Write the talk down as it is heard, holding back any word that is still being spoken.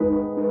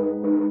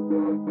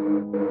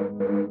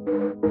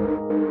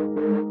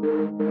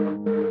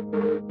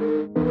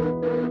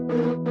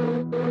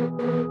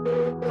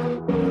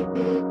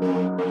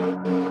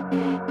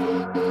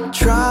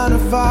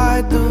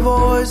fight the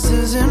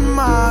voices in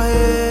my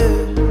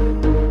head.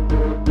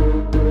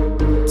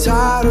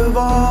 Tired of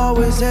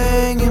always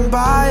hanging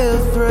by a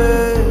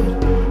thread.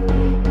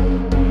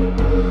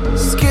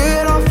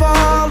 Scared I'll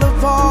fall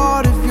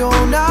apart if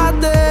you're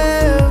not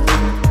there.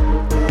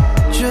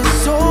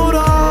 Just hold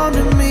on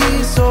to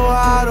me so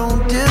I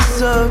don't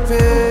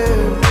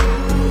disappear.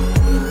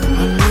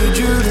 I need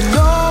you to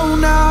know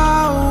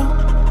now,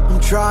 I'm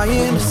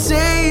trying to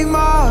save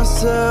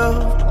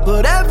myself,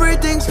 but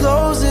everything's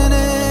closing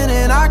in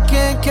and I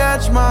can't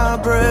catch my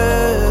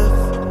breath.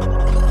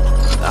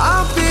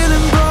 I'm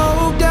feeling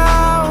broke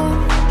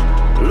down,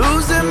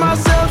 losing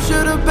myself,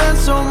 should've been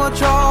so much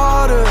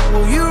harder.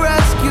 Will you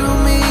rescue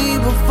me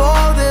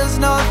before there's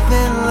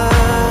nothing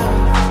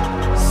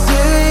left?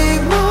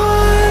 Save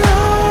my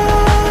life.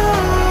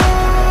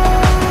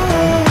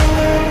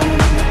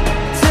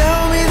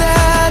 Tell me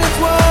that it's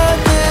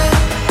worth it.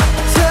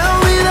 Tell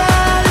me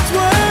that it's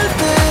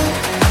worth it.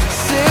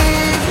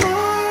 Save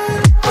my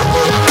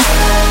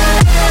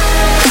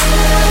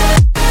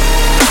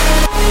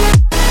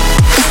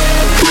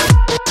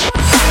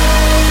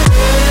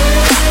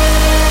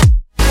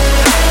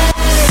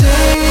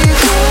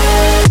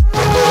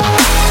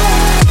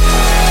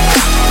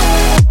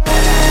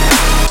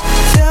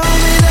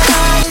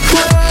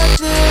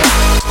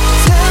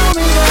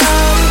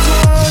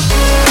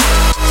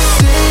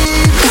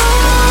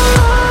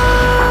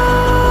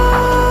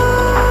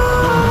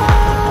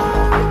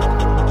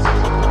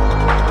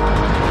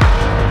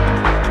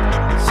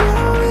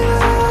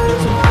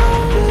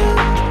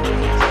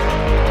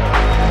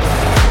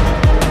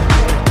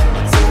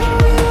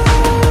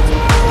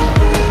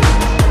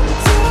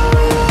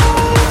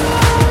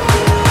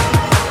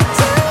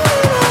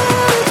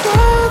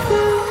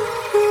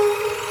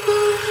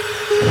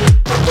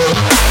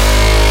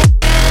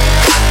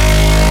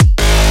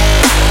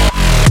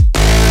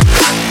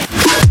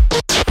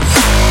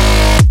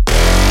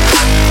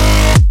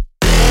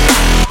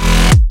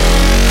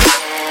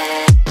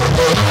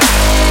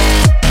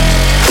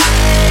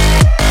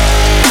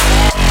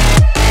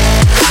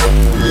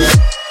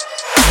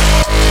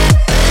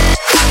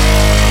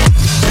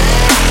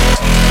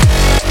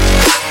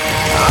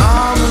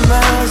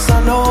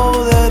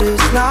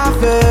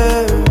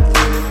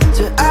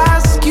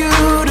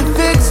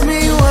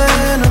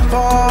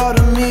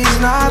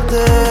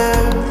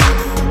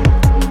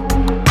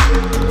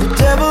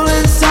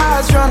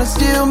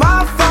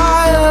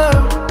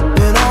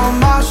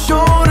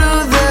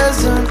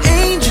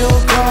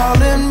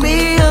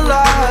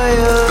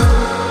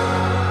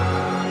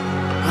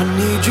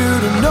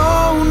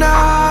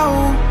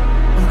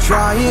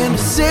trying to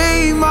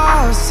save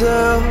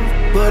myself,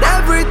 but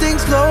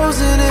everything's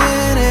closing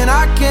in and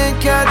I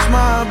can't catch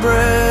my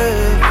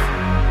breath.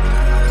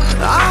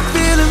 I'm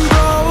feeling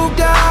broke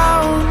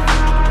down,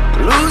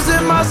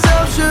 losing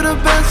myself,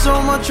 should've been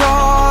so much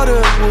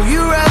harder. Will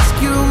you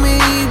rescue me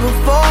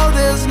before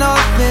there's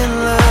nothing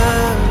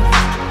left?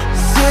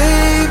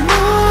 Save